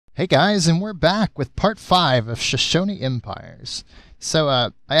Hey guys, and we're back with part 5 of Shoshone Empires. So I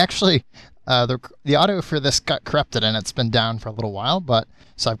actually, the audio for this got corrupted and it's been down for a little while, but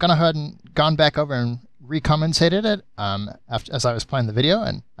so I've gone ahead and gone back over and recommentated it as I was playing the video,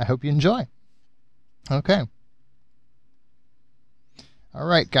 and I hope you enjoy. Okay.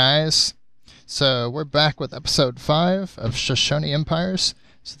 Alright guys, so we're back with episode 5 of Shoshone Empires.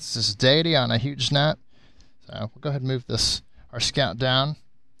 So this is Deity on a huge nap. So we'll go ahead and move our scout down.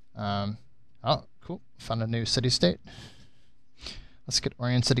 Oh, cool. Found a new city-state. Let's get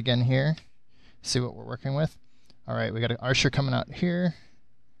oriented again here. See what we're working with. Alright, we got an archer coming out here.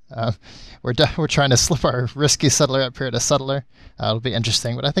 We're trying to slip our risky settler up here to settler. It'll be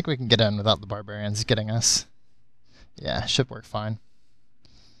interesting, but I think we can get in without the barbarians getting us. Yeah, should work fine.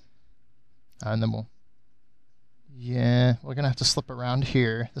 And then yeah, we're going to have to slip around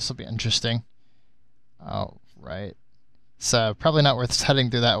here. This will be interesting. Alright. So probably not worth heading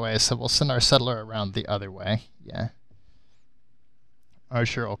through that way, so we'll send our settler around the other way. Yeah.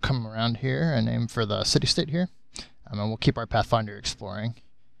 Archer will come around here and aim for the city-state here. And we'll keep our Pathfinder exploring.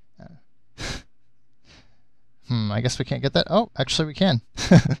 I guess we can't get that. Oh, actually we can.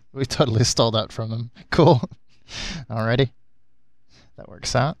 We totally stole that from them. Cool. Alrighty. That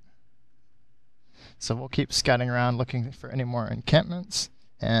works out. So we'll keep scouting around looking for any more encampments.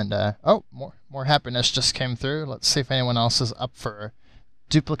 And, oh, more happiness just came through. Let's see if anyone else is up for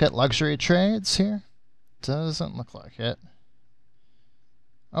duplicate luxury trades here. Doesn't look like it.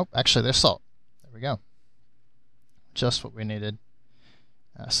 Oh, actually, there's salt. There we go. Just what we needed.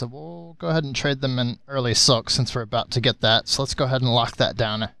 So we'll go ahead and trade them in early silk since we're about to get that. So let's go ahead and lock that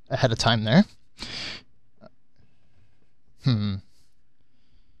down ahead of time there.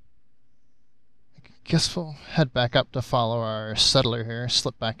 Guess we'll head back up to follow our settler here,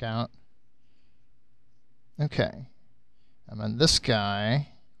 slip back out. Okay. And then this guy,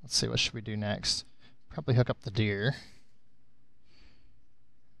 let's see, what should we do next? Probably hook up the deer.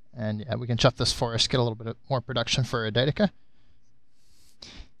 And yeah, we can chop this forest, get a little bit more production for a Deity.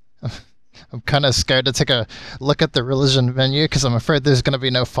 I'm kind of scared to take a look at the religion menu because I'm afraid there's going to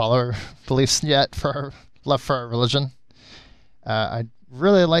be no follower beliefs yet left for our religion. I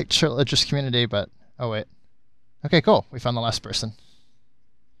really like religious community, but oh, wait. Okay, cool. We found the last person.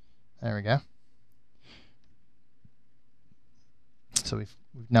 There we go. So we've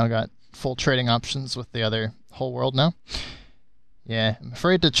now got full trading options with the whole world now. Yeah, I'm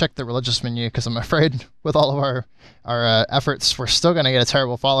afraid to check the religious menu because I'm afraid with all of our efforts, we're still going to get a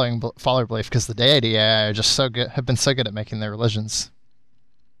terrible follower belief because the Deity AI are just have been so good at making their religions.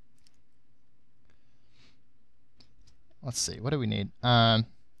 Let's see. What do we need?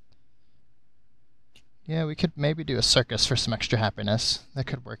 Yeah, we could maybe do a circus for some extra happiness. That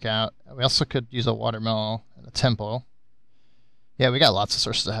could work out. We also could use a watermill and a temple. Yeah, we got lots of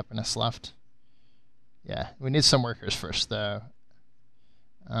sources of happiness left. Yeah, we need some workers first, though.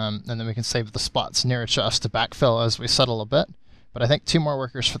 And then we can save the spots nearer to us to backfill as we settle a bit. But I think 2 more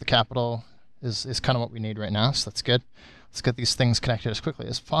workers for the capital is kind of what we need right now, so that's good. Let's get these things connected as quickly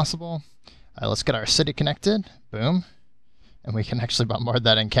as possible. Let's get our city connected. Boom. And we can actually bombard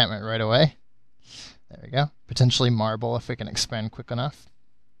that encampment right away. There we go. Potentially marble if we can expand quick enough.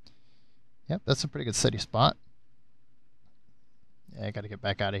 Yep, that's a pretty good city spot. Yeah, I gotta get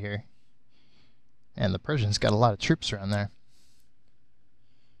back out of here. And the Persians got a lot of troops around there.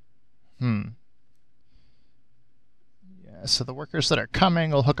 Yeah, so the workers that are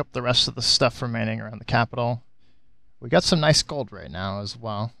coming will hook up the rest of the stuff remaining around the capital. We got some nice gold right now as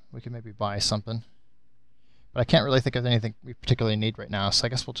well. We could maybe buy something. But I can't really think of anything we particularly need right now, so I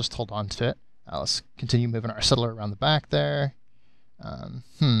guess we'll just hold on to it. Let's continue moving our settler around the back there.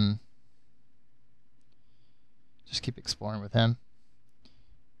 Just keep exploring with him.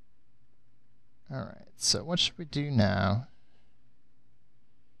 Alright, so what should we do now?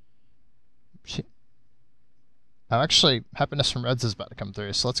 Oh, actually, happiness from Reds is about to come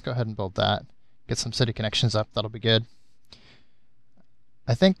through, so let's go ahead and build that. Get some city connections up, that'll be good.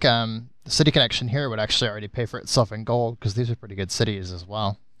 I think the city connection here would actually already pay for itself in gold, because these are pretty good cities as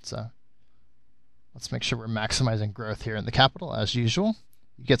well. So let's make sure we're maximizing growth here in the capital, as usual.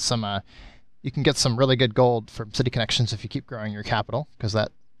 You can get some really good gold from city connections if you keep growing your capital, because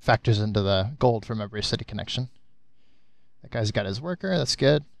that factors into the gold from every city connection. That guy's got his worker, that's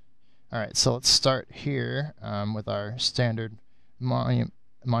good. Alright, so let's start here with our standard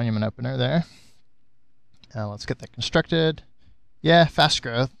monument opener there. Let's get that constructed. Yeah, fast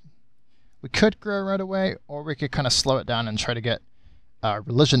growth. We could grow right away, or we could kind of slow it down and try to get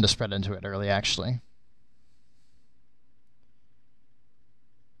religion to spread into it early, actually.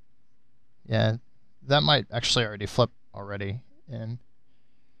 Yeah, that might actually already flip already in.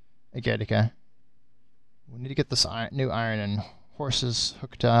 Okay. We need to get this new iron and horses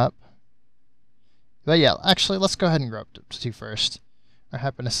hooked up. But yeah, actually, let's go ahead and grow up to 2 first. Our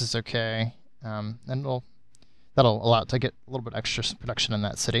happiness is okay, and that'll allow it to get a little bit extra production in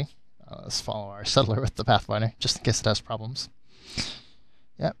that city. Let's follow our settler with the Pathfinder, just in case it has problems.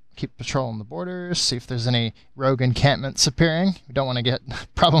 Yep, keep patrolling the borders, see if there's any rogue encampments appearing. We don't want to get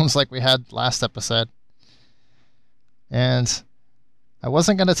problems like we had last episode. And I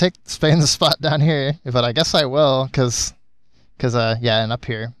wasn't going to take Spain's spot down here, but I guess I will, because yeah, and up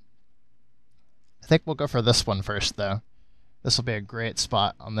here. I think we'll go for this one first, though. This will be a great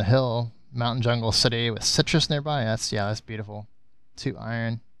spot on the hill, mountain jungle city with citrus nearby. That's beautiful. 2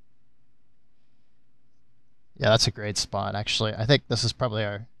 iron. Yeah, that's a great spot, actually. I think this is probably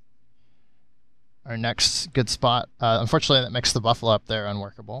our next good spot. Unfortunately, that makes the buffalo up there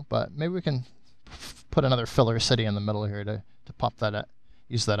unworkable, but maybe we can put another filler city in the middle here to pop that up,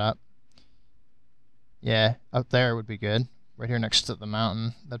 use that up. Yeah, up there would be good. Right here next to the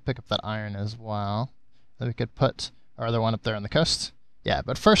mountain. That'd pick up that iron as well. Then we could put our other one up there on the coast. Yeah,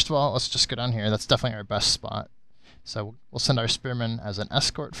 but first of all, let's just go down here. That's definitely our best spot. So we'll send our spearmen as an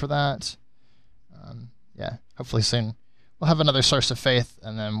escort for that. Yeah, hopefully soon we'll have another source of faith,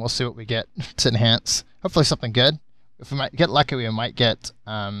 and then we'll see what we get to enhance. Hopefully something good. If we might get lucky, we might get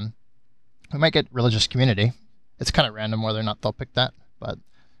religious community. It's kind of random whether or not they'll pick that, but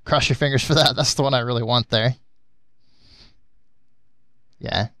cross your fingers for that. That's the one I really want there.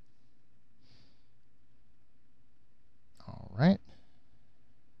 Yeah. All right.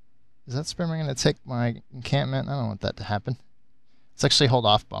 Is that spearman going to take my encampment? I don't want that to happen. Let's actually hold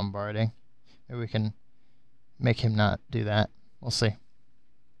off bombarding. Maybe we can make him not do that. We'll see.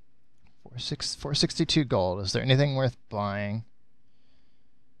 462 gold. Is there anything worth buying?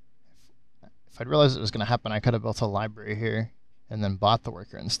 If I'd realized it was going to happen, I could have built a library here and then bought the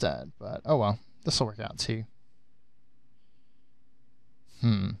worker instead. But oh well, this will work out too.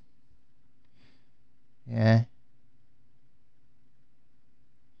 Yeah.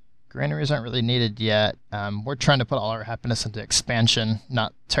 Granaries aren't really needed yet. We're trying to put all our happiness into expansion,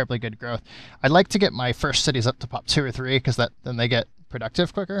 not terribly good growth. I'd like to get my first cities up to pop 2 or 3, because then they get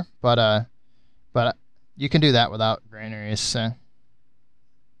productive quicker. But you can do that without granaries. So.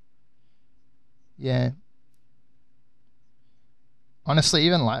 Yeah. Honestly,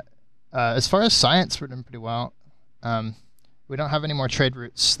 even as far as science, we're doing pretty well. We don't have any more trade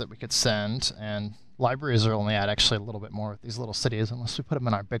routes that we could send, and libraries are only at actually a little bit more with these little cities, unless we put them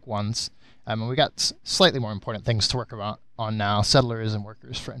in our big ones. And we got slightly more important things to work on now, settlers and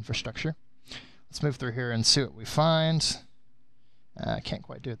workers for infrastructure. Let's move through here and see what we find. I can't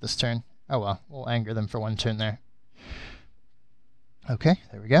quite do it this turn. Oh well, we'll anger them for 1 turn there. Okay,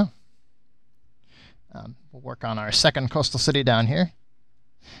 there we go. We'll work on our second coastal city down here.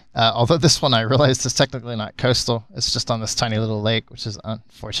 Although this one I realized is technically not coastal. It's just on this tiny little lake, which is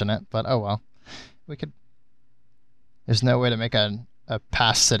unfortunate, but oh well. There's no way to make a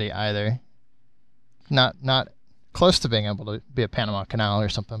pass city either. Not close to being able to be a Panama Canal or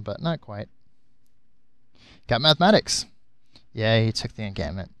something, but not quite. Got mathematics. Yeah, he took the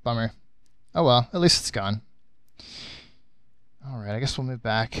encampment. Bummer. Oh well, at least it's gone. Alright, I guess we'll move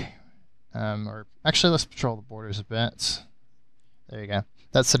back. Or actually, let's patrol the borders a bit. There you go.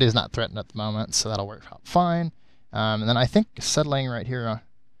 That city is not threatened at the moment, so that'll work out fine. And then I think settling right here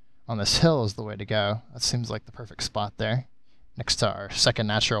on this hill is the way to go. That seems like the perfect spot there, next to our second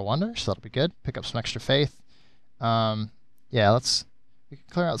natural wonder, so that'll be good. Pick up some extra faith. Yeah, we can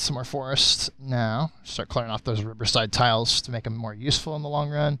clear out some more forest now. Start clearing off those riverside tiles to make them more useful in the long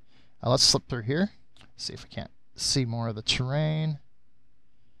run. Let's slip through here. See if we can't see more of the terrain.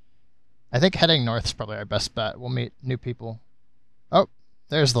 I think heading north is probably our best bet. We'll meet new people. Oh,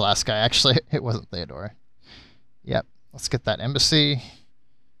 there's the last guy. Actually, it wasn't Theodore. Yep, let's get that embassy.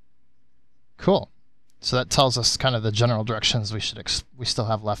 Cool. So that tells us kind of the general directions we still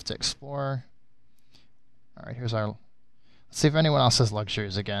have left to explore. All right, here's our... Let's see if anyone else has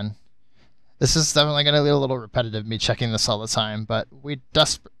luxuries again. This is definitely going to be a little repetitive, me checking this all the time, but we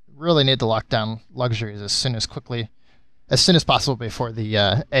really need to lock down luxuries as soon as possible before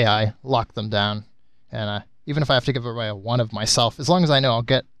the AI lock them down. And even if I have to give away a 1 of myself, as long as I know I'll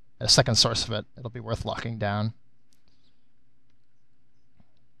get a second source of it, it'll be worth locking down.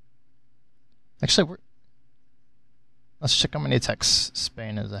 Actually, let's check how many attacks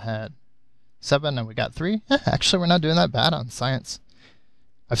Spain is ahead. 7, and we got 3. Actually, we're not doing that bad on science.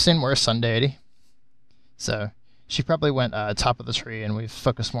 I've seen worse on Deity. So she probably went top of the tree, and we've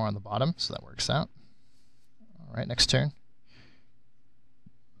focused more on the bottom, so that works out. All right, next turn.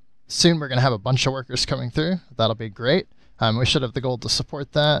 Soon we're going to have a bunch of workers coming through. That'll be great. We should have the gold to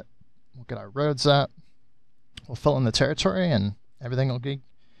support that. We'll get our roads up. We'll fill in the territory, and everything will be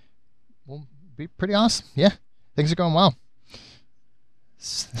pretty awesome. Yeah, things are going well.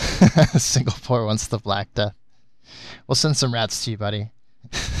 Singapore wants the Black Death. We'll send some rats to you, buddy.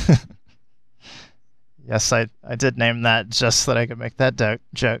 Yes, I did name that just so that I could make that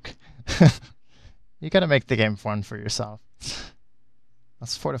joke. You gotta make the game fun for yourself.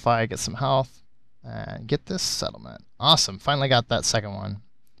 Let's fortify, get some health, and get this settlement. Awesome, finally got that second one.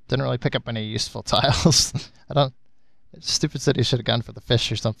 Didn't really pick up any useful tiles. Stupid city should have gone for the fish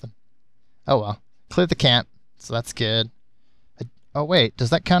or something. Oh well. Cleared the camp, so that's good. Oh wait, does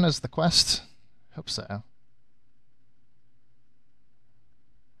that count as the quest? Hope so.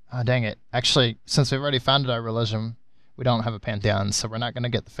 Oh dang it. Actually, since we've already founded our religion, we don't have a pantheon, so we're not going to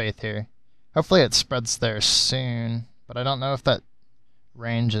get the faith here. Hopefully it spreads there soon, but I don't know if that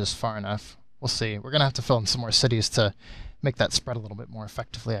range is far enough. We'll see. We're going to have to fill in some more cities to make that spread a little bit more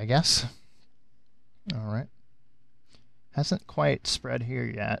effectively, I guess. Alright. Hasn't quite spread here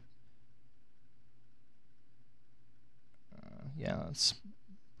yet. Yeah, let's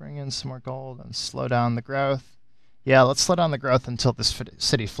bring in some more gold and slow down the growth. Yeah, let's slow down the growth until this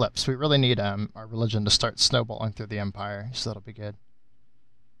city flips. We really need our religion to start snowballing through the empire, so that'll be good.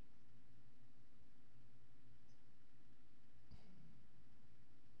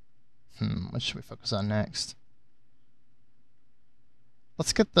 What should we focus on next?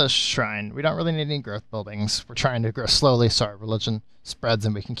 Let's get the shrine. We don't really need any growth buildings. We're trying to grow slowly so our religion spreads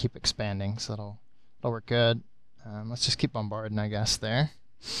and we can keep expanding, so that'll work good. Let's just keep bombarding, I guess, there.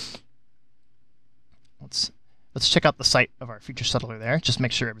 Let's check out the site of our future settler there. Just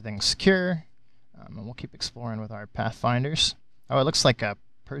make sure everything's secure. And we'll keep exploring with our pathfinders. Oh, it looks like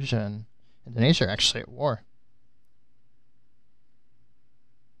Persia and Indonesia are actually at war.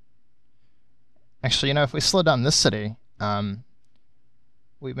 Actually, you know, if we slow down this city,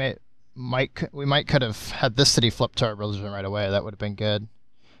 we might could have had this city flip to our religion right away. That would have been good.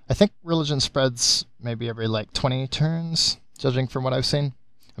 I think religion spreads maybe every like 20 turns, judging from what I've seen.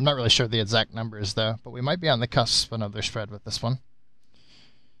 I'm not really sure the exact numbers though, but we might be on the cusp of another spread with this one.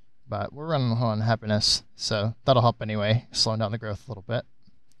 But we're running low on happiness, so that'll help anyway, slowing down the growth a little bit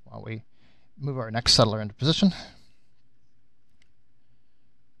while we move our next settler into position.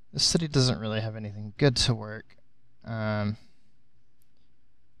 This city doesn't really have anything good to work.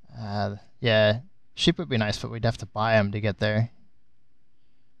 Yeah, sheep would be nice, but we'd have to buy them to get there.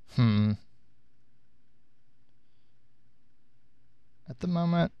 At the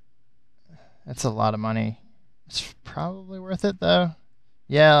moment, it's a lot of money. It's probably worth it, though.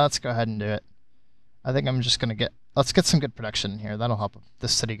 Yeah, let's go ahead and do it. I think I'm just going to let's get some good production here. That'll help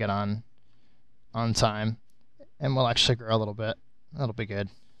this city get on time. And we'll actually grow a little bit. That'll be good.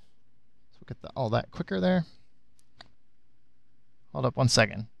 So we'll get all that quicker there. Hold up 1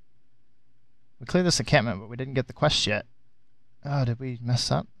 second. We cleared this encampment, but we didn't get the quest yet. Oh, did we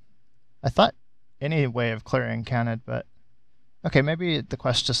mess up? I thought any way of clearing counted, but... Okay, maybe the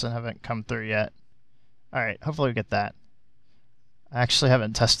quest just haven't come through yet. Alright, hopefully we get that. I actually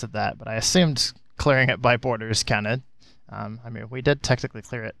haven't tested that, but I assumed clearing it by borders counted. I mean, we did technically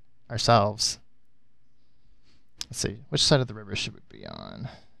clear it ourselves. Let's see, which side of the river should we be on?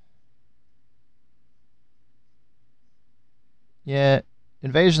 Yeah,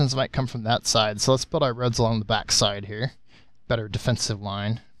 invasions might come from that side, so let's build our roads along the back side here. Better defensive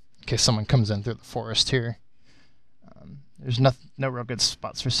line, in case someone comes in through the forest here. There's no real good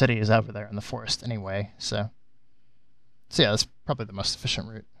spots for cities over there in the forest anyway, so yeah, that's probably the most efficient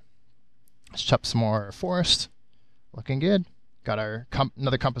route. Let's chop some more forest. Looking good. Got our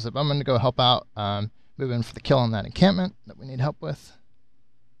another composite bowman to go help out, move in for the kill on that encampment that we need help with.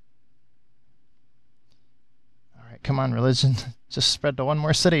 Alright, come on, religion. Just spread to one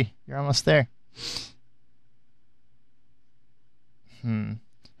more city. You're almost there. Yeah,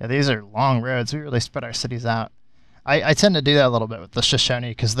 these are long roads. We really spread our cities out. I tend to do that a little bit with the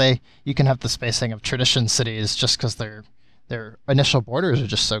Shoshone because you can have the spacing of tradition cities just because their initial borders are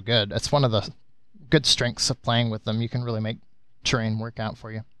just so good. It's one of the good strengths of playing with them. You can really make terrain work out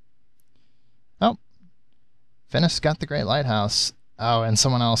for you. Oh, Venice got the Great Lighthouse. Oh, and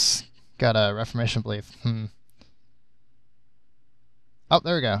someone else got a Reformation belief. Oh,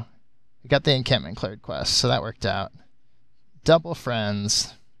 there we go. We got the encampment cleared quest, so that worked out. Double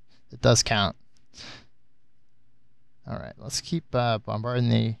friends. It does count. Alright, let's keep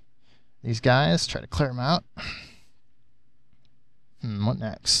bombarding these guys. Try to clear them out. What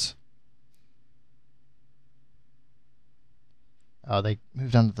next? Oh, they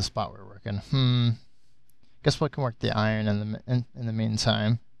moved on to the spot we're working. Guess we can work the iron in the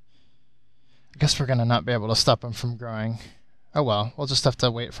meantime. I guess we're gonna not be able to stop them from growing Oh well, we'll just have to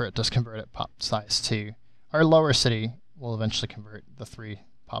wait for it to convert at pop size 2. Our lower city will eventually convert the 3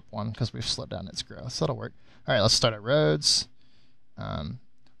 pop 1 because we've slowed down its growth, so that'll work. Alright, let's start our roads.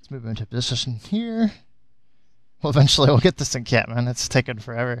 Let's move into position here. Well, eventually we'll get this encampment. It's taken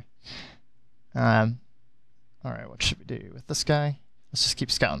forever. Alright, what should we do with this guy? Let's just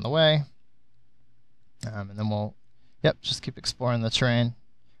keep scouting the way. And then we'll, just keep exploring the terrain.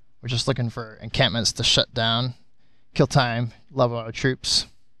 We're just looking for encampments to shut down, kill time, level our troops.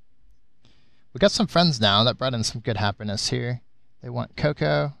 We got some friends now that brought in some good happiness here. They want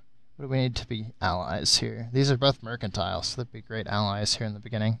cocoa. What do we need to be allies here? These are both mercantile, so they'd be great allies here in the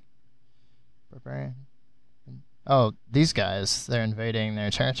beginning. Barbarian. Oh, these guys, they're invading their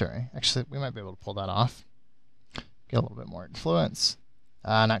territory. Actually, we might be able to pull that off. Get a little bit more influence.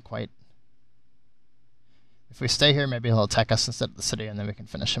 Not quite. If we stay here, maybe he'll attack us instead of the city, and then we can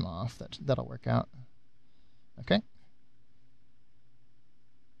finish him off. That'll work out. Okay.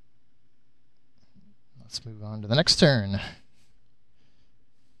 Let's move on to the next turn. It'd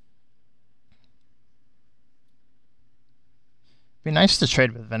be nice to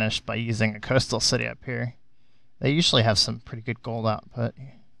trade with Venice by using a coastal city up here. They usually have some pretty good gold output.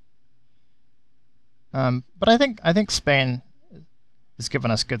 But I think Spain has given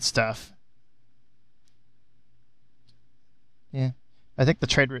us good stuff. Yeah, I think the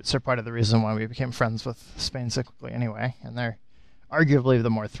trade routes are part of the reason why we became friends with Spain so quickly anyway, and they're arguably the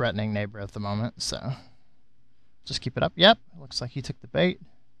more threatening neighbor at the moment, so just keep it up. Yep, looks like he took the bait.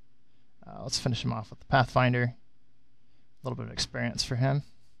 Let's finish him off with the Pathfinder. A little bit of experience for him.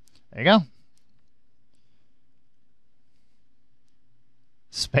 There you go.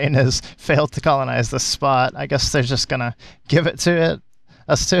 Spain has failed to colonize this spot. I guess they're just gonna give us to it,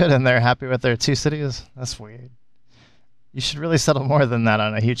 and they're happy with their 2 cities. That's weird. You should really settle more than that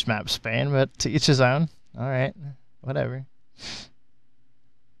on a huge map, Spain, but to each his own. Alright, whatever.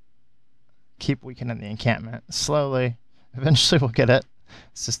 Keep weakening the encampment. Slowly. Eventually we'll get it.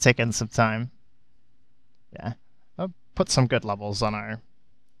 It's just taking some time. Yeah. I'll put some good levels on our...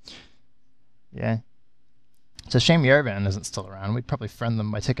 Yeah. It's a shame Yerevan isn't still around. We'd probably friend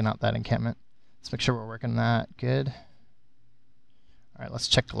them by taking out that encampment. Let's make sure we're working that. Good. Alright, let's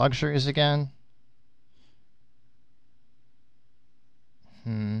check the luxuries again.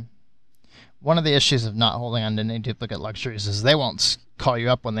 One of the issues of not holding on to any duplicate luxuries is they won't call you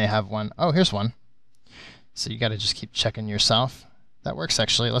up when they have one. Oh, here's one. So you gotta just keep checking yourself. That works,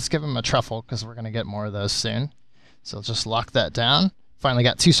 actually. Let's give them a truffle, because we're gonna get more of those soon. So let's just lock that down. Finally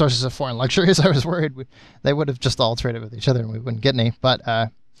got 2 sources of foreign luxuries. I was worried they would have just all traded with each other and we wouldn't get any, but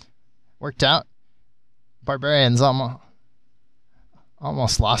worked out. Barbarians almost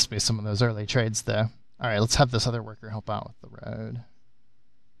lost me some of those early trades, though. Alright, let's have this other worker help out with the road.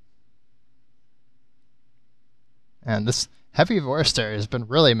 And this heavy forester has been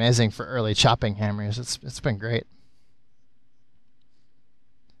really amazing for early chopping hammers. It's been great.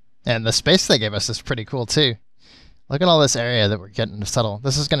 And the space they gave us is pretty cool, too. Look at all this area that we're getting to settle.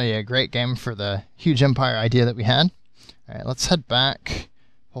 This is going to be a great game for the huge empire idea that we had. Alright, let's head back.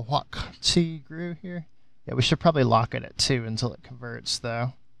 What T grew here? Yeah, we should probably lock it at 2 until it converts,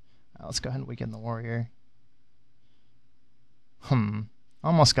 though. Let's go ahead and weaken the warrior.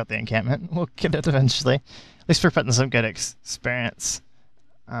 Almost got the encampment. We'll get it eventually. At least we're putting some good experience.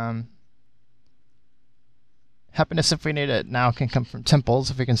 Happiness, if we need it now, can come from temples,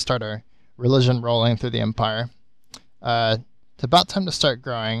 if we can start our religion rolling through the empire. It's about time to start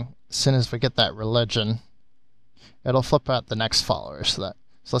growing. As soon as we get that religion, it'll flip out the next follower. So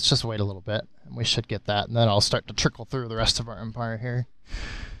let's just wait a little bit, and we should get that, and then I'll start to trickle through the rest of our empire here.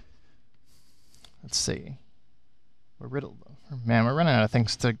 Let's see. We're riddled. Man, we're running out of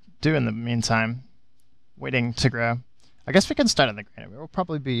things to do in the meantime. Waiting to grow. I guess we can start on the granite. We'll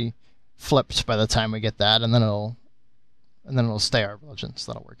probably be flipped by the time we get that, and then it'll stay our religion,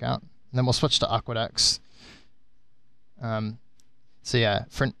 so that'll work out. And then we'll switch to aqueducts. So yeah,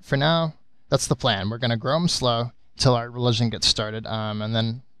 for now, that's the plan. We're going to grow them slow until our religion gets started, and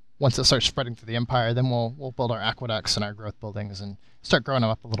then once it starts spreading through the empire, then we'll build our aqueducts and our growth buildings and start growing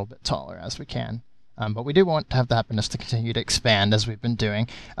them up a little bit taller as we can. But we do want to have the happiness to continue to expand as we've been doing.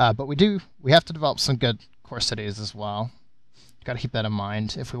 But we have to develop some good core cities as well. Got to keep that in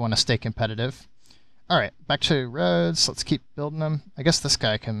mind if we want to stay competitive. All right, back to roads. Let's keep building them. I guess this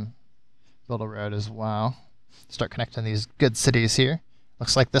guy can build a road as well. Start connecting these good cities here.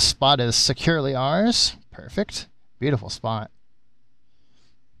 Looks like this spot is securely ours. Perfect. Beautiful spot.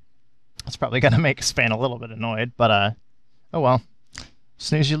 It's probably going to make Spain a little bit annoyed, but oh well.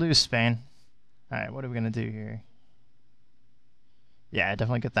 Snooze you lose, Spain. Alright, what are we going to do here? Yeah,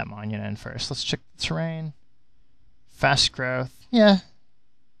 definitely get that monument in first. Let's check the terrain. Fast growth. Yeah.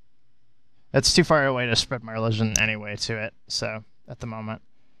 It's too far away to spread my religion anyway to it, so at the moment.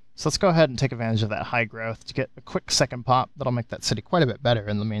 So let's go ahead and take advantage of that high growth to get a quick second pop. That'll make that city quite a bit better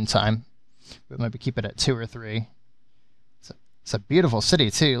in the meantime. We'll maybe keep it at 2 or 3. It's a beautiful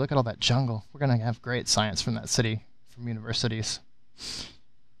city, too. Look at all that jungle. We're going to have great science from that city, from universities.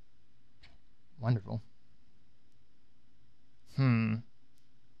 Wonderful. Why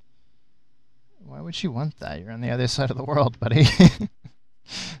would you want that? You're on the other side of the world, buddy.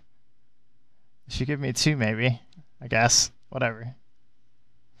 If you give me 2, maybe. I guess. Whatever.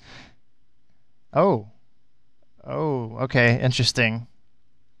 Oh. Oh, okay. Interesting.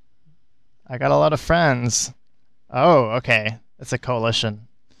 I got a lot of friends. Oh, okay. It's a coalition.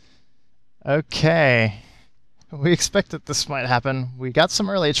 Okay. We expected this might happen. We got some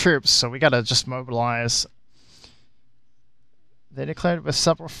early troops, so we gotta just mobilize. They declared with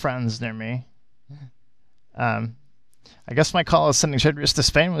several friends near me. I guess my call of sending traders to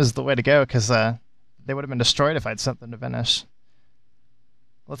Spain was the way to go, because they would have been destroyed if I'd sent them to Venice.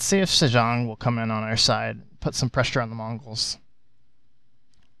 Let's see if Shoshone will come in on our side, put some pressure on the Mongols.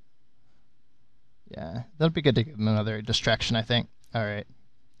 Yeah, that'll be good to give them another distraction, I think. Alright.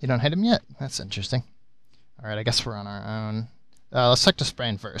 You don't hit him yet? That's interesting. Alright, I guess we're on our own. Let's talk to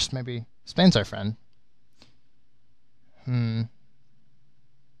Spain first. Maybe Spain's our friend. I'm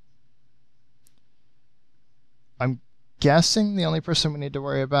guessing the only person we need to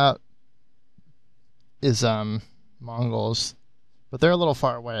worry about is Mongols. But they're a little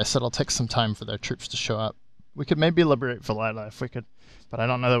far away, so it'll take some time for their troops to show up. We could maybe liberate Valida if we could, but I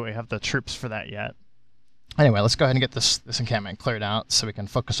don't know that we have the troops for that yet. Anyway, let's go ahead and get this encampment cleared out so we can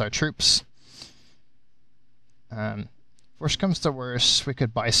focus our troops. Worst comes to worst, we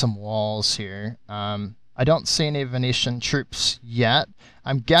could buy some walls here. I don't see any Venetian troops yet.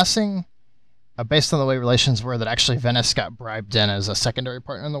 I'm guessing, based on the way relations were, that actually Venice got bribed in as a secondary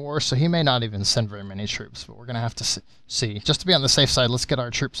partner in the war, so he may not even send very many troops, but we're going to have to see. Just to be on the safe side, let's get our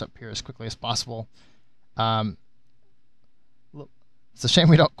troops up here as quickly as possible. It's a shame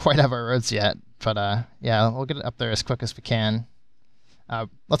we don't quite have our roads yet, but yeah, we'll get it up there as quick as we can.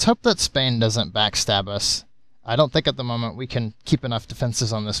 Let's hope that Spain doesn't backstab us. I don't think at the moment we can keep enough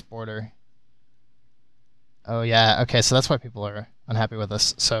defenses on this border. Oh yeah, okay, so that's why people are unhappy with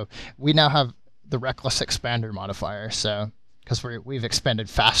us. So we now have the reckless expander modifier, so because we've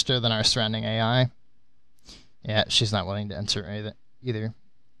expanded faster than our surrounding AI. Yeah, she's not willing to enter either.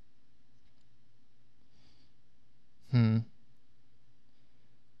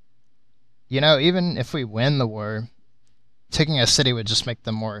 You know, even if we win the war, taking a city would just make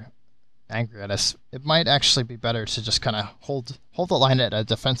them more angry at us. It might actually be better to just kind of hold the line at a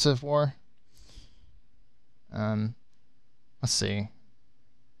defensive war. Let's see.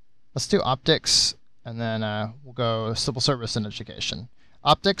 Let's do optics, and then we'll go civil service and education.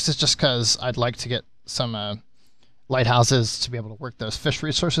 Optics is just because I'd like to get some lighthouses to be able to work those fish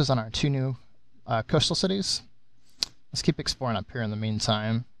resources on our 2 new coastal cities. Let's keep exploring up here in the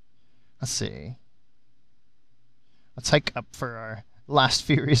meantime. Let's see. Let's hike up for our last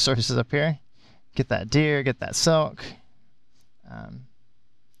few resources up here. Get that deer, get that silk.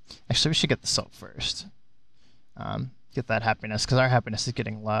 Actually, we should get the silk first. Get that happiness, because our happiness is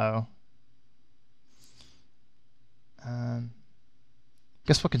getting low.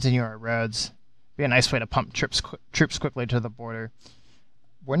 Guess we'll continue our roads. Be a nice way to pump troops quickly to the border.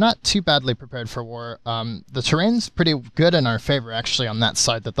 We're not too badly prepared for war. The terrain's pretty good in our favor, actually, on that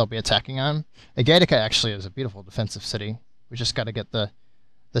side that they'll be attacking on. Agaitica actually is a beautiful defensive city. We just got to get the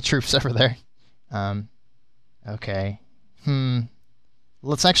troops over there. Okay.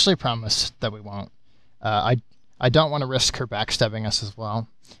 Let's actually promise that we won't. I don't want to risk her backstabbing us as well.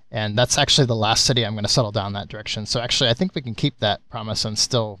 And that's actually the last city I'm going to settle down that direction. So actually, I think we can keep that promise and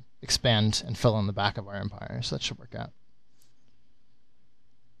still expand and fill in the back of our empire. So that should work out.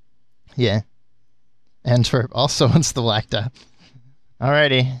 Yeah. Antwerp also wants the Black Death.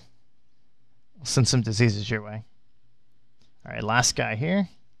 Alrighty. We'll send some diseases your way. Alright, last guy here.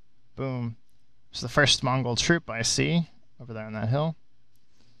 Boom. It's the first Mongol troop I see over there on that hill.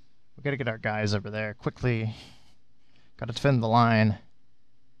 We gotta get our guys over there quickly. Gotta defend the line.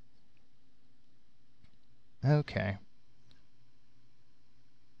 Okay.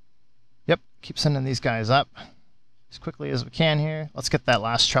 Yep, keep sending these guys up as quickly as we can here. Let's get that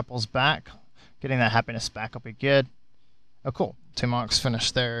last triples back. Getting that happiness back will be good. Oh, cool. 2 monks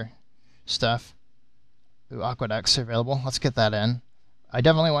finished their stuff. Ooh, aqueducts are available. Let's get that in. I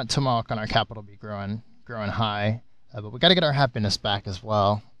definitely want Tomahawk on our capital to be growing high, but we got to get our happiness back as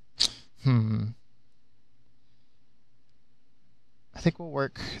well. I think we'll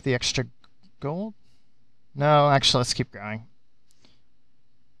work the extra gold. No, actually, let's keep growing.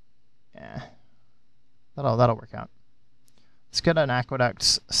 Yeah, that'll work out. Let's get an aqueduct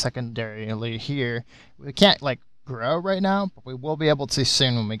secondarily here. We can't like grow right now, but we will be able to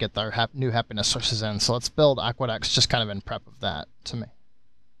soon when we get our new happiness sources in. So let's build aqueducts just kind of in prep of that. To me,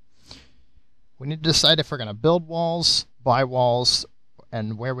 we need to decide if we're going to build walls, buy walls,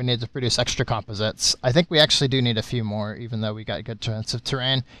 and where we need to produce extra composites. I think we actually do need a few more, even though we got good defensive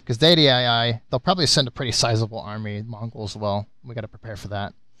terrain. Because Deity AI, they'll probably send a pretty sizable army. Mongols will. We got to prepare for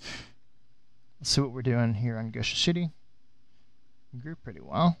that. Let's see what we're doing here on Shoshone. We grew pretty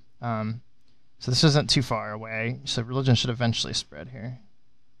well. So this isn't too far away. So religion should eventually spread here.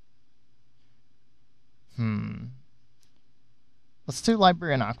 Let's do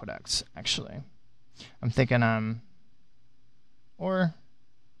library and aqueducts, actually. I'm thinking,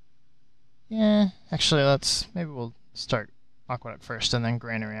 yeah, actually, maybe we'll start aqueduct first and then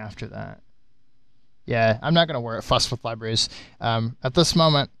granary after that. Yeah, I'm not going to fuss with libraries. At this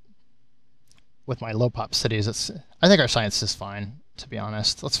moment, with my low pop cities, I think our science is fine, to be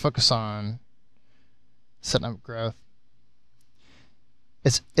honest. Let's focus on setting up growth.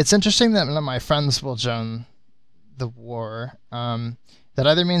 It's interesting that none of my friends will join the war. That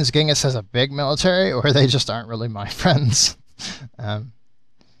either means Genghis has a big military or they just aren't really my friends.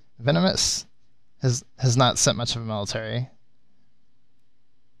 Venomous has not sent much of a military.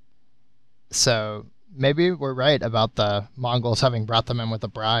 So maybe we're right about the Mongols having brought them in with a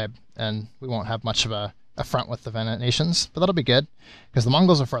bribe, and we won't have much of a front with the Venet nations, but that'll be good, because the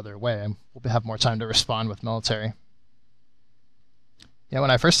Mongols are farther away, and we'll have more time to respond with military. Yeah, when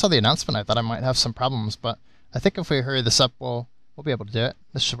I first saw the announcement, I thought I might have some problems, but I think if we hurry this up, we'll be able to do it.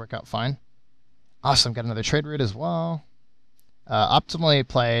 This should work out fine. Awesome, got another trade route as well. Optimally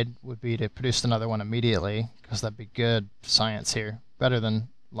played would be to produce another one immediately, because that'd be good science here. Better than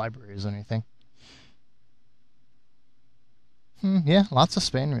libraries or anything. Yeah, lots of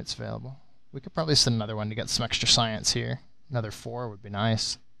Spain routes available. We could probably send another one to get some extra science here. Another 4 would be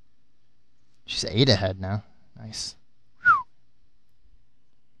nice. She's 8 ahead now. Nice.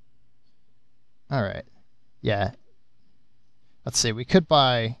 Alright. Yeah. Let's see, we could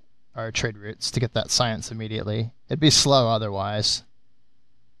buy our trade routes to get that science immediately. It'd be slow otherwise.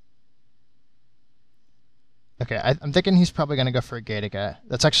 Okay, I'm thinking he's probably going to go for a Gattaca.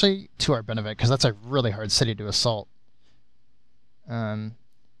 That's actually to our benefit, because that's a really hard city to assault.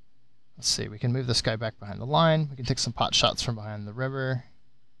 Let's see, we can move this guy back behind the line. We can take some pot shots from behind the river.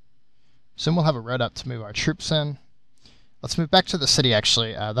 Soon we'll have a road up to move our troops in. Let's move back to the city,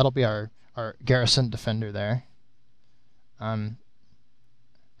 actually. That'll be our garrison defender there.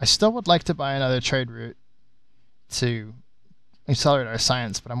 I still would like to buy another trade route to accelerate our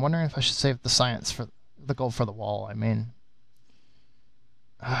science, but I'm wondering if I should save the science for the gold for the wall. I mean,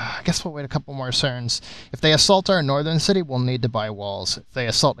 I guess we'll wait a couple more turns. If they assault our northern city, we'll need to buy walls. If they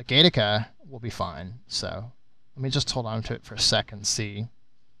assault the Gattaca, we'll be fine. So let me just hold on to it for a sec and see.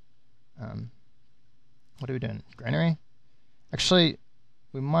 What are we doing? Granary? Actually,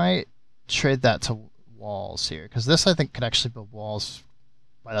 we might trade that to walls here, because this I think could actually build walls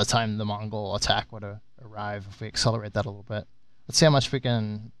by the time the Mongol attack would arrive if we accelerate that a little bit. Let's see how much we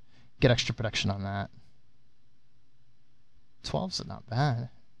can get extra production on that. 12's not bad.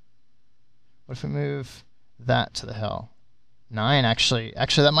 What if we move that to the hill? 9 actually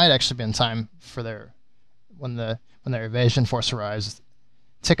that might actually be in time for their when their invasion force arrives.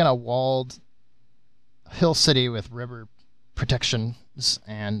 Taking a walled hill city with river protections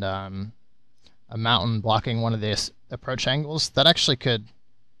and a mountain blocking one of the approach angles, that actually could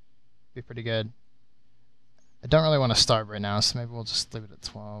be pretty good. I don't really want to starve right now, so maybe we'll just leave it at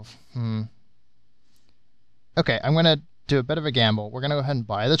 12. Okay, I'm going to do a bit of a gamble. We're going to go ahead and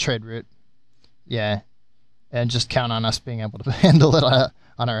buy the trade route. Yeah, and just count on us being able to handle it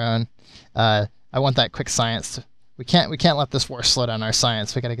on our own. I want that quick science. We can't let this war slow down our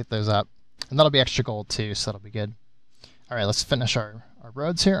science. We got to get those up. And that'll be extra gold too, so that'll be good. All right, let's finish our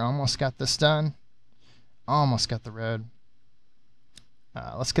roads here. Almost got this done. Almost got the road.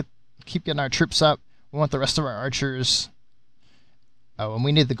 Let's keep getting our troops up. We want the rest of our archers. Oh, and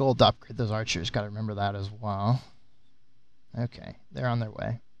we need the gold to upgrade those archers. Got to remember that as well. Okay, they're on their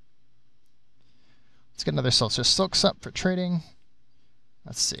way. Let's get another Celsius Silks up for trading.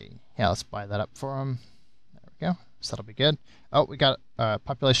 Let's see. Yeah, let's buy that up for them. There we go. So that'll be good. Oh, we got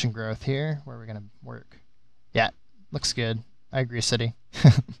population growth here. Where are we going to work? Yeah, looks good. I agree, city.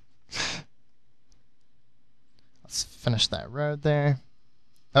 Let's finish that road there.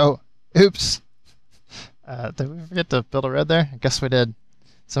 Oh, oops. Did we forget to build a road there? I guess we did.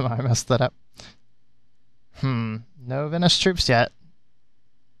 Somehow I messed that up. No Venice troops yet.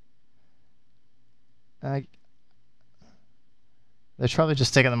 They're probably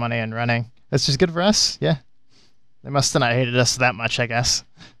just taking the money and running. That's just good for us? Yeah. They must have not hated us that much, I guess.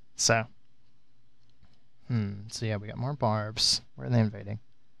 So. So yeah, we got more barbs. Where are they invading?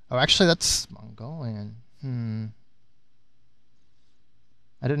 Oh, actually, that's Mongolian.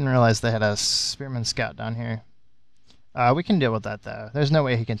 I didn't realize they had a spearman scout down here. We can deal with that, though. There's no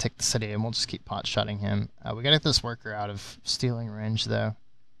way he can take the city, and we'll just keep pot-shotting him. We gotta get this worker out of stealing range, though.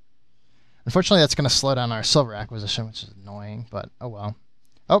 Unfortunately, that's gonna slow down our silver acquisition, which is annoying, but oh well.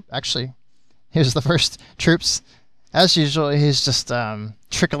 Oh, actually, here's the first troops. As usual, he's just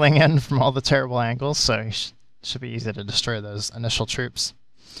trickling in from all the terrible angles, so he should be easy to destroy those initial troops.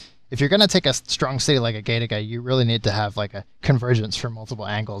 If you're going to take a strong city like a Gaetaga, you really need to have like a convergence from multiple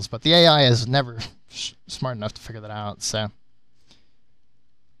angles, but the AI is never smart enough to figure that out, so.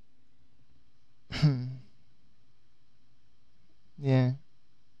 Yeah.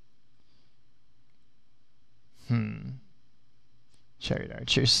 Chariot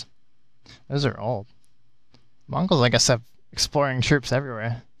archers. Those are old. Mongols, I guess, have exploring troops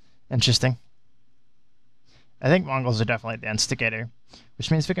everywhere. Interesting. I think Mongols are definitely the instigator,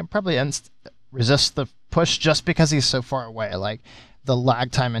 which means we can probably resist the push just because he's so far away. Like, the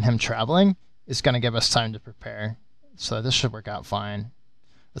lag time in him traveling is going to give us time to prepare. So this should work out fine.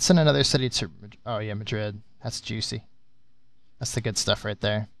 Let's send another city to... Oh, yeah, Madrid. That's juicy. That's the good stuff right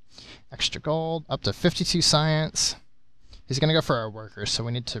there. Extra gold, up to 52 science. He's going to go for our workers, so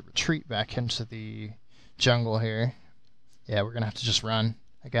we need to retreat back into the jungle here. Yeah, we're going to have to just run,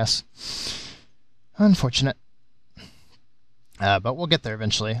 I guess. Unfortunate. But we'll get there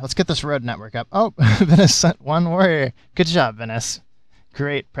eventually. Let's get this road network up. Oh, Venice sent one warrior. Good job, Venice.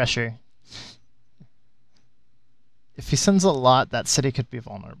 Great pressure. If he sends a lot, that city could be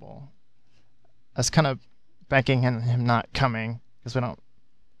vulnerable. I was kind of banking on him not coming, because we don't...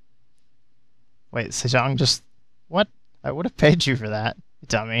 Wait, Sejong just... What? I would have paid you for that, you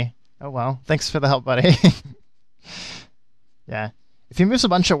dummy. Oh well, thanks for the help, buddy. Yeah. If he moves a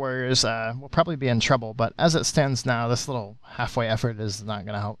bunch of warriors, we'll probably be in trouble, but as it stands now, this little halfway effort is not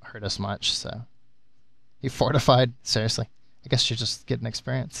going to hurt us much, so... He fortified? Seriously. I guess you're just getting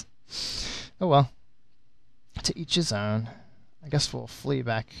experience. Oh well. To each his own. I guess we'll flee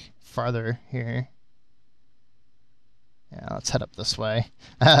back farther here. Yeah, let's head up this way.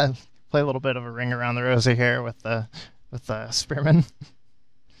 Play a little bit of a ring around the rosy here with the spearmen.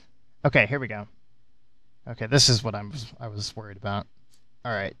 Okay, here we go. Okay, this is what I was worried about.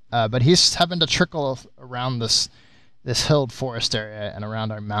 All right, but he's having to trickle around this hilled forest area and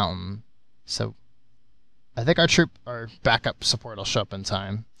around our mountain. So I think our backup support will show up in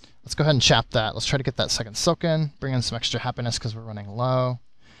time. Let's go ahead and chap that. Let's try to get that second silk in. Bring in some extra happiness because we're running low.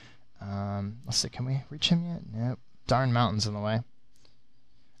 Let's see, can we reach him yet? Nope. Darn mountain's in the way.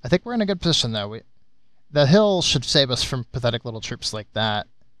 I think we're in a good position though. The hill should save us from pathetic little troops like that.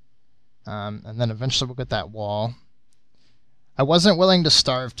 And then eventually we'll get that wall. I wasn't willing to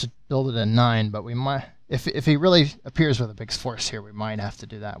starve to build it in 9, but we might, if he really appears with a big force here, we might have to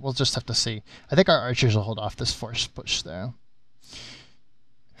do that. We'll just have to see. I think our archers will hold off this force push though.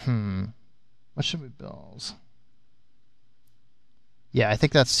 What should we build? Yeah, I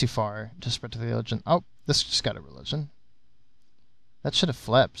think that's too far to spread to the religion. Oh, this just got a religion. That should have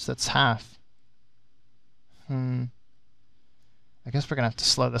flipped. That's half. I guess we're gonna have to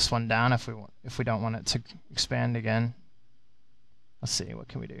slow this one down if we don't want it to expand again. Let's see, what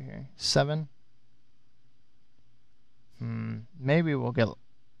can we do here? 7. Maybe we'll get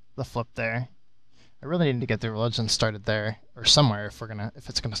the flip there. I really need to get the religion started there or somewhere if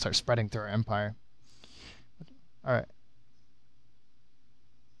it's gonna start spreading through our empire. All right.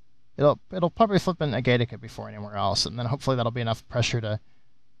 It'll probably flip in Agatica before anywhere else, and then hopefully that'll be enough pressure to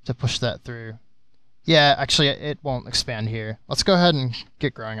push that through. Yeah, actually, it won't expand here. Let's go ahead and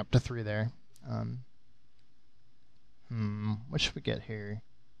get growing up to 3 there. What should we get here?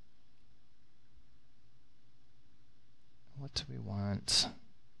 What do we want?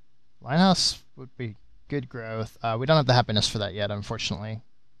 Linehouse would be good growth. We don't have the happiness for that yet, unfortunately.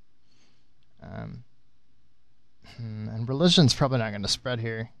 And religion's probably not going to spread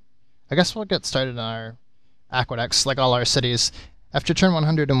here. I guess we'll get started on our aqueducts, like all our cities. After turn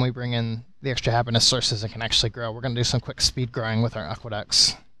 100 and we bring in the extra happiness sources that can actually grow, we're going to do some quick speed growing with our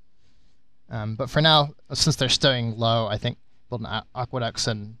aqueducts. But for now, since they're staying low, I think building aqueducts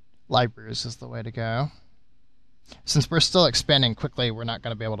and libraries is the way to go. Since we're still expanding quickly, we're not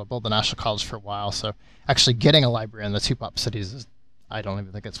going to be able to build the National College for a while, so actually getting a library in the 2 pop cities is, I don't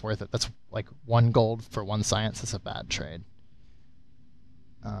even think it's worth it. That's like 1 gold for 1 science. It's a bad trade.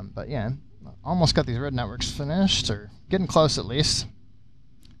 But yeah, almost got these road networks finished, or getting close at least.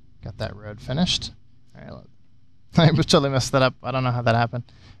 Got that road finished. Alright, I totally messed that up. I don't know how that happened.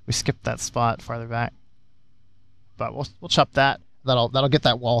 We skipped that spot farther back. But we'll chop that. That'll get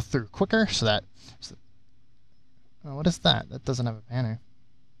that wall through quicker, so that... oh, what is that? That doesn't have a banner.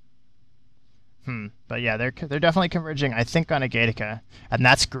 But yeah, they're definitely converging, I think, on Agatica, and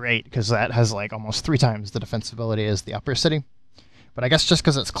that's great because that has like almost 3 times the defensibility as the upper city. But I guess just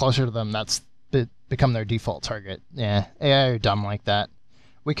because it's closer to them, that's become their default target. Yeah, AI are dumb like that.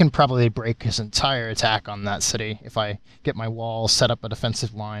 We can probably break his entire attack on that city if I get my wall, set up a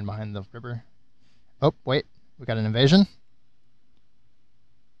defensive line behind the river. Oh, wait, we got an invasion?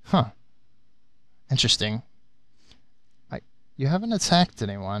 Huh. Interesting. You haven't attacked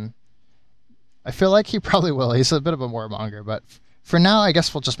anyone. I feel like he probably will. He's a bit of a warmonger, but for now, I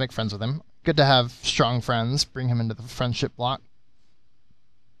guess we'll just make friends with him. Good to have strong friends. Bring him into the friendship block.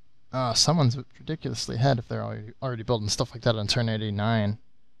 Someone's ridiculously ahead if they're already building stuff like that on turn 89.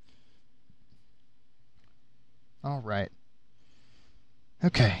 Alright.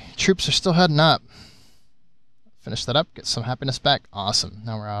 Okay, troops are still heading up. Finish that up, get some happiness back. Awesome.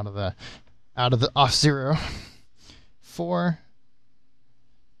 Now we're out of the off 0. 4.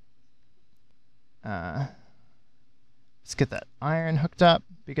 Let's get that iron hooked up.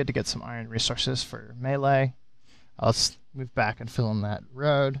 Be good to get some iron resources for melee. Let's move back and fill in that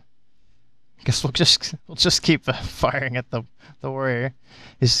road. Guess we'll just keep firing at the warrior.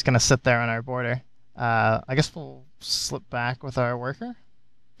 He's just gonna sit there on our border. I guess we'll slip back with our worker.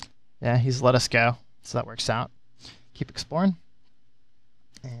 Yeah, he's let us go, so that works out. Keep exploring.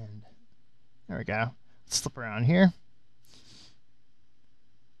 And there we go. Let's slip around here.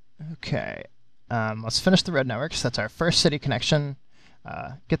 Okay. Let's finish the road networks. That's our first city connection.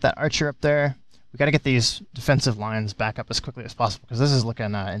 Get that archer up there. We got to get these defensive lines back up as quickly as possible because this is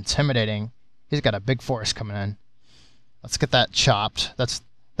looking intimidating. He's got a big force coming in. Let's get that chopped.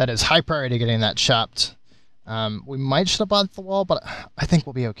 That is high priority getting that chopped. We might shut up on the wall, but I think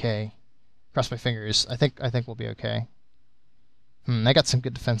we'll be okay. Cross my fingers. I think we'll be okay. They got some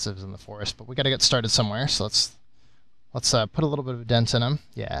good defensives in the forest, but we got to get started somewhere. So let's put a little bit of a dent in them.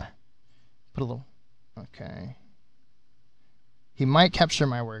 Yeah. Put a little... okay. He might capture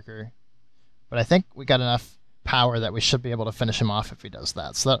my worker, but I think we got enough power that we should be able to finish him off if he does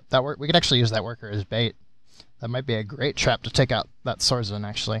that. So we could actually use that worker as bait. That might be a great trap to take out that swordsman,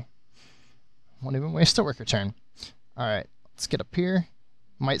 actually. Won't even waste a worker turn. Alright, let's get up here.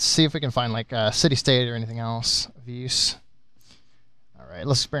 Might see if we can find like a city-state or anything else of use. Alright,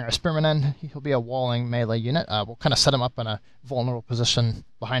 let's bring our spearman in. He'll be a walling melee unit. We'll kind of set him up in a vulnerable position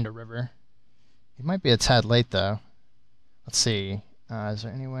behind a river. He might be a tad late, though. Let's see. Is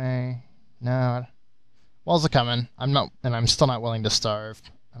there any way? No. Walls are coming. I'm still not willing to starve.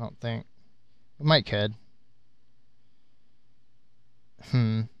 I don't think. We might could.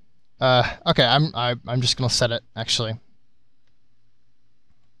 Okay. I'm just gonna set it. Actually.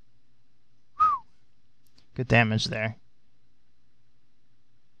 Good damage there.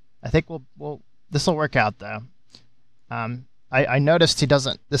 I think this will work out though. I noticed he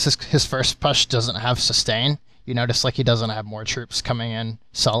doesn't. This is his first push. Doesn't have sustain. You notice like he doesn't have more troops coming in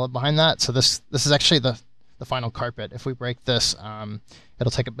solid behind that. So this is actually the final carpet. If we break this,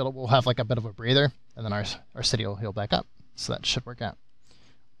 it'll take a bit. We'll have like a bit of a breather, and then our city will heal back up. So that should work out.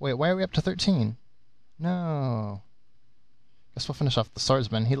 Wait, why are we up to 13? No. Guess we'll finish off the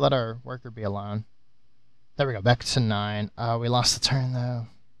swordsman. He let our worker be alone. There we go. Back to 9. We lost the turn though.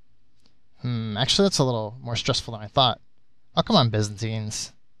 Actually, that's a little more stressful than I thought. Oh, come on,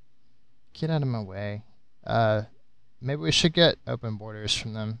 Byzantines. Get out of my way. Maybe we should get open borders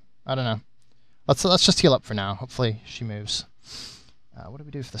from them. I don't know. Let's just heal up for now. Hopefully she moves. What do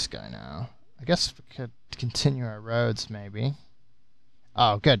we do for this guy now? I guess we could continue our roads, maybe.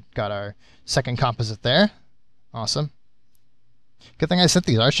 Oh, good. Got our second composite there. Awesome. Good thing I sent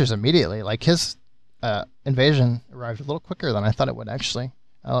these archers immediately. Like, his invasion arrived a little quicker than I thought it would, actually.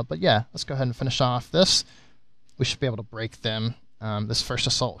 But yeah, let's go ahead and finish off this. We should be able to break them, this first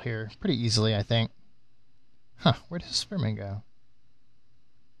assault here, pretty easily, I think. Huh, where did his spearman go?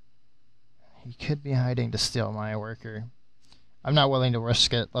 He could be hiding to steal my worker. I'm not willing to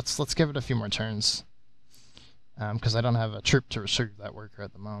risk it. Let's give it a few more turns. Because I don't have a troop to retrieve that worker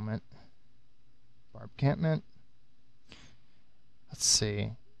at the moment. Barb encampment. Let's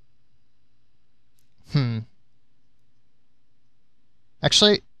see.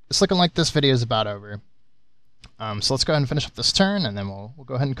 Actually, it's looking like this video is about over. So let's go ahead and finish up this turn, and then we'll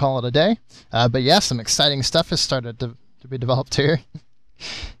go ahead and call it a day. But yeah, some exciting stuff has started to be developed here.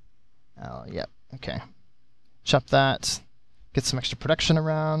 Oh, yep. Okay. Chop that. Get some extra production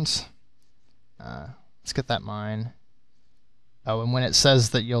around. Let's get that mine. Oh, and when it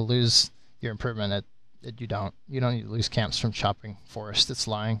says that you'll lose your improvement, You don't. You don't need to lose camps from chopping forest. It's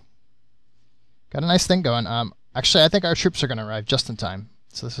lying. Got a nice thing going. Actually, I think our troops are going to arrive just in time.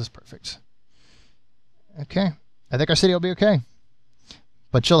 So this is perfect. Okay. I think our city will be okay.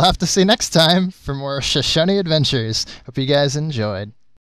 But you'll have to see next time for more Shoshone adventures. Hope you guys enjoyed.